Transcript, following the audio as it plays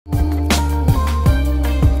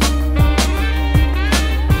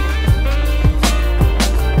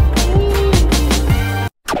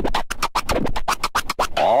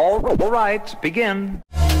right, begin.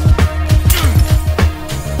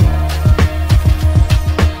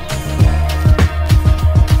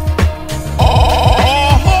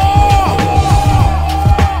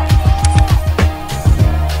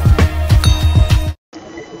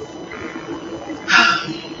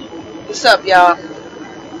 What's up, y'all?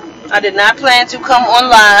 I did not plan to come on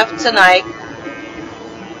live tonight.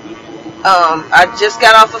 I just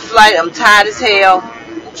got off a flight. I'm tired as hell.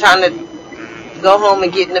 I'm trying to go home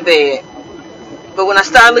and get into bed. But when I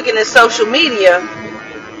start looking at social media,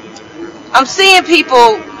 I'm seeing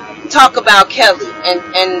people talk about Kelly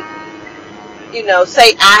and you know,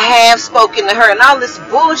 say I have spoken to her and all this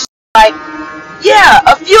bullshit. Like, yeah,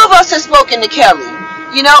 a few of us have spoken to Kelly.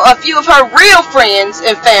 You know, a few of her real friends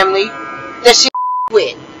and family that she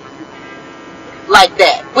with. Like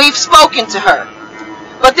that. We've spoken to her.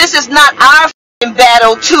 But this is not our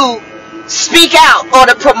battle to speak out or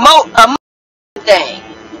to promote a thing.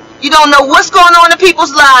 You don't know what's going on in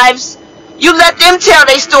people's lives. You let them tell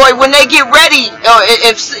their story when they get ready. Or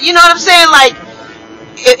if you know what I'm saying? Like,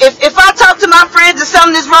 if I talk to my friends and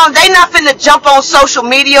something is wrong, they not finna jump on social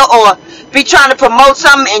media or be trying to promote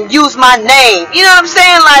something and use my name. You know what I'm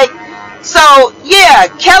saying? Like, so yeah,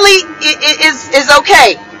 Kelly is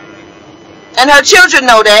okay. And her children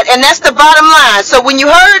know that, and that's the bottom line. So when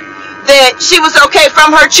you heard that she was okay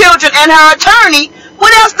from her children and her attorney,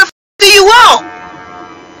 what else the do you want?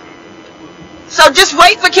 So just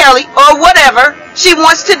wait for Kelly, or whatever she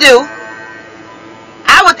wants to do.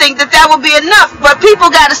 I would think that would be enough, but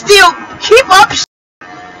people got to still keep up.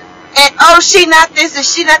 And, oh, she not this, and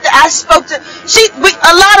she not that. I spoke to,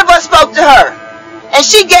 a lot of us spoke to her, and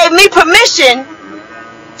she gave me permission to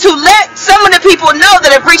let some of the people know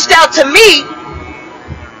that have reached out to me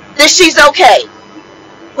that she's okay.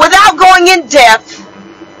 Without going in depth,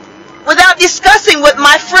 without discussing what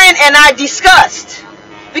my friend and I discussed.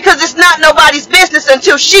 Because it's not nobody's business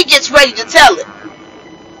until she gets ready to tell it.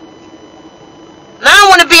 And I don't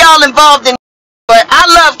want to be all involved in, but I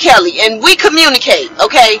love Kelly and we communicate,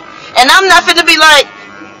 okay? And I'm not finna be like,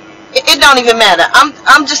 it don't even matter.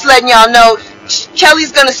 I'm just letting y'all know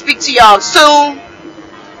Kelly's gonna speak to y'all soon.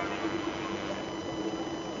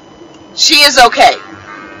 She is okay.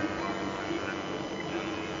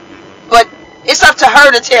 But it's up to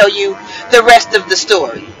her to tell you the rest of the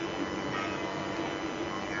story.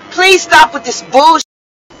 Please stop with this bullshit.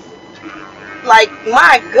 Like,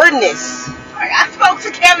 my goodness. I spoke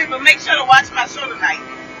to Kelly, but make sure to watch my show tonight.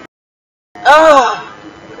 Oh.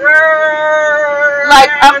 Girl.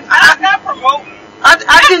 Like, I'm not promoting.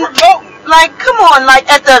 I didn't promote. Like, come on, like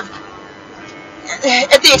at the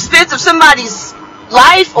expense of somebody's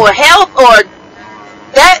life or health or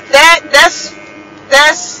that's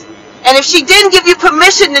and if she didn't give you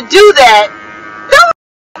permission to do that, don't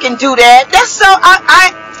fucking do that. That's so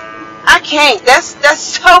I can't. That's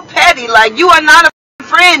so petty. Like, you are not a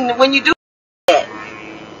friend when you do that.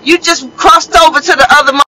 You just crossed over to the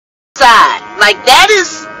other side. Like, that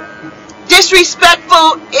is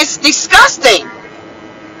disrespectful. It's disgusting.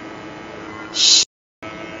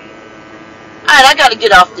 Alright, I gotta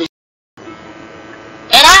get off this.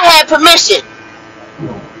 And I had permission.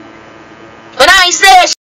 But I ain't said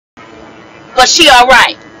shit. But she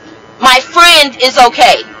alright. My friend is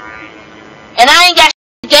okay. And I ain't got shit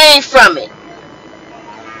to gain from it.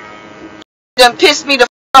 Done pissed me the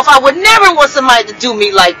off. I would never want somebody to do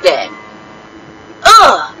me like that.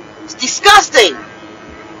 Ugh. It's disgusting.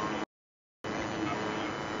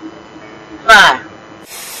 Bye.